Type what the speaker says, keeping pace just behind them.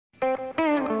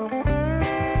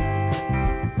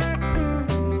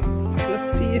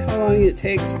long it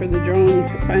takes for the drone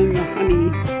to find the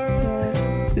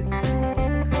honey.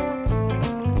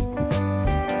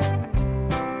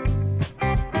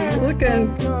 He's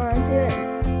looking. No, I do it.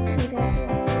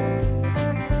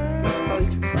 That's probably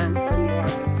too far from the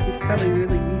water. He's probably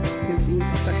really weak because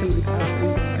he's stuck in the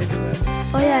coffin.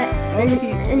 Oh yeah,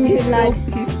 Oh,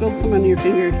 he spilled some on your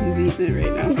finger. He's eating it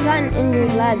right now. He's got an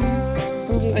injured leg.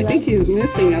 I think he's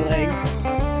missing a leg.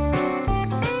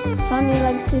 How many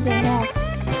legs do they have?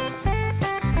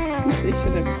 They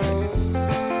should have 6.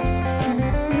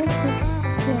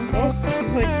 Oh,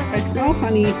 he's like, I smell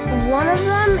honey. One of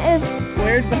them is...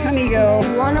 Where'd the honey go?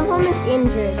 One of them is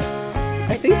injured.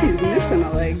 I think he's missing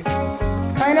a leg.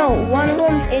 I know, one of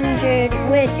them's injured,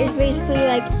 which is basically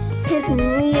like his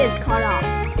knee is cut off.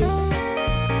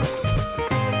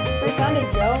 We found a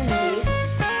drone, Lee.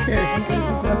 Here,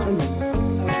 let's watch him.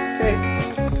 Okay.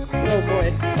 Oh boy.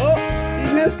 Oh,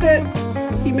 he missed it.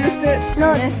 He missed it.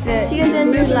 No, Missed it. see his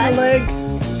injured Missing a leg? leg.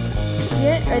 See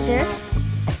it right there?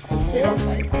 See it?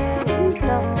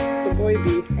 No. It's a boy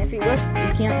bee. If you look,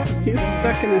 you can't see. He's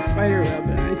stuck in a spider web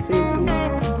and I saved him.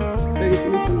 But he's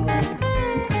missing a leg.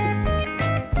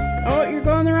 Oh, you're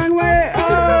going the wrong way.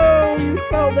 Oh, you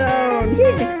fell down.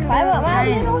 You just climb up my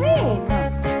little hand.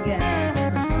 Yeah.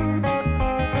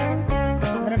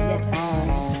 Let him get to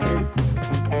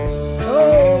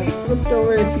Oh, he flipped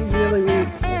over. He's really weak.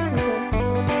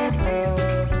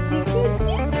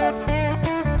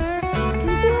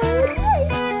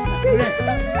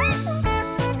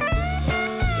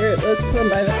 Here, let's put him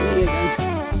by the honey again.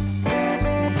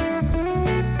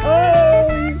 Oh,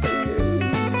 he's so good.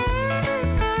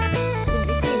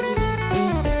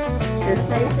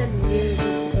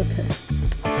 Okay.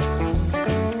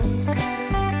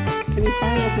 Can you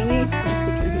find the honey?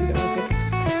 Put your hand over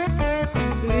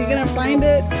here. Are you gonna find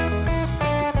it?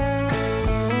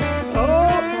 Oh,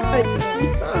 he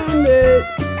found it.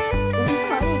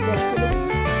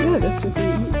 Yeah, that's what they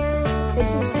eat.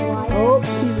 It's his saliva. Oh,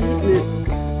 he's eating it.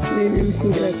 Maybe we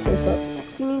can get a close up.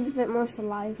 He needs a bit more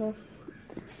saliva.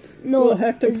 No, We'll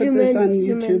have to put zoom this in, on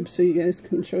zoom YouTube in. so you guys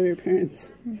can show your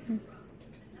parents.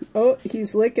 Oh,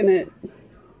 he's licking it.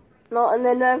 No, and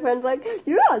then my friend's like,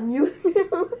 you're on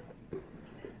YouTube.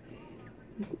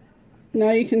 Now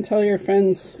you can tell your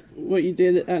friends what you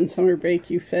did on summer break.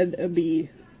 You fed a bee.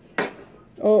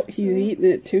 Oh, he's eating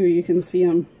it too. You can see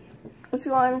him. If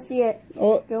you want to see it,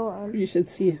 Oh, go on. you should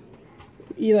see.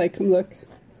 Eli, come look.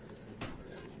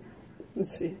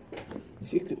 Let's see.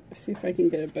 See if I can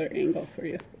get a better angle for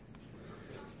you.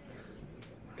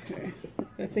 Okay.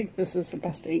 I think this is the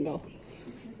best angle.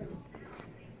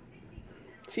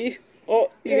 See?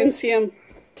 Oh, you can see him.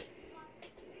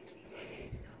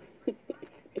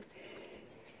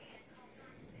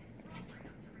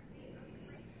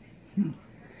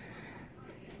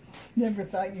 Never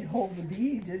thought you'd hold the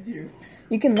bee, did you?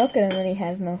 You can look at him and he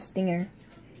has no stinger.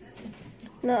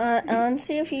 No, I want to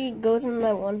see if he goes in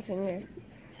my one finger.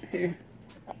 Here.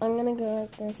 I'm going to go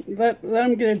like this. Let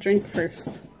him get a drink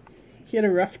first. He had a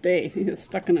rough day. He was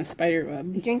stuck in a spider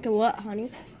web. Drink of what,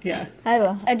 honey? Yeah. I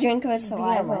have A drink of a his bee on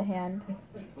my saliva. hand.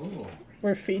 Oh,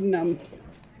 We're feeding him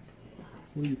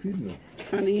what are you feeding them?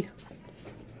 honey.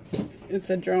 It's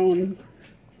a drone.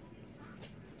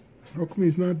 How come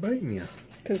he's not biting you?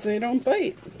 Because they don't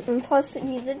bite. And plus,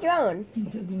 he's a drone.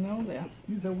 Didn't know that.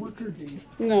 He's a worker bee.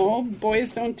 No,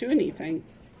 boys don't do anything.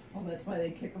 Oh, that's why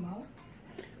they kick him out?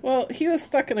 Well, he was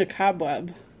stuck in a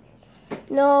cobweb.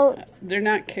 No, They're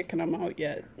not kicking him out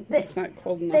yet. It's not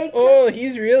cold enough. they could- Oh,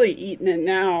 he's really eating it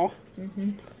now.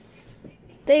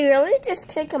 they really just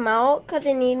kick him out because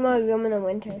they need more room in the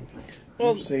winter.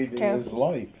 Well, You're saving true. his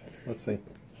life. Let's see.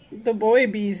 the boy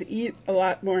bees eat a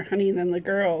lot more honey than the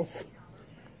girls.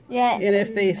 Yeah. And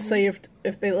if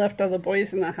they left all the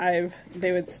boys in the hive,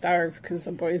 they would starve because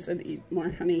the boys would eat more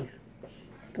honey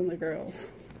than the girls.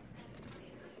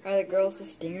 Are the girls the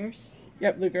stingers?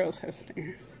 Yep, the girls have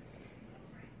stingers.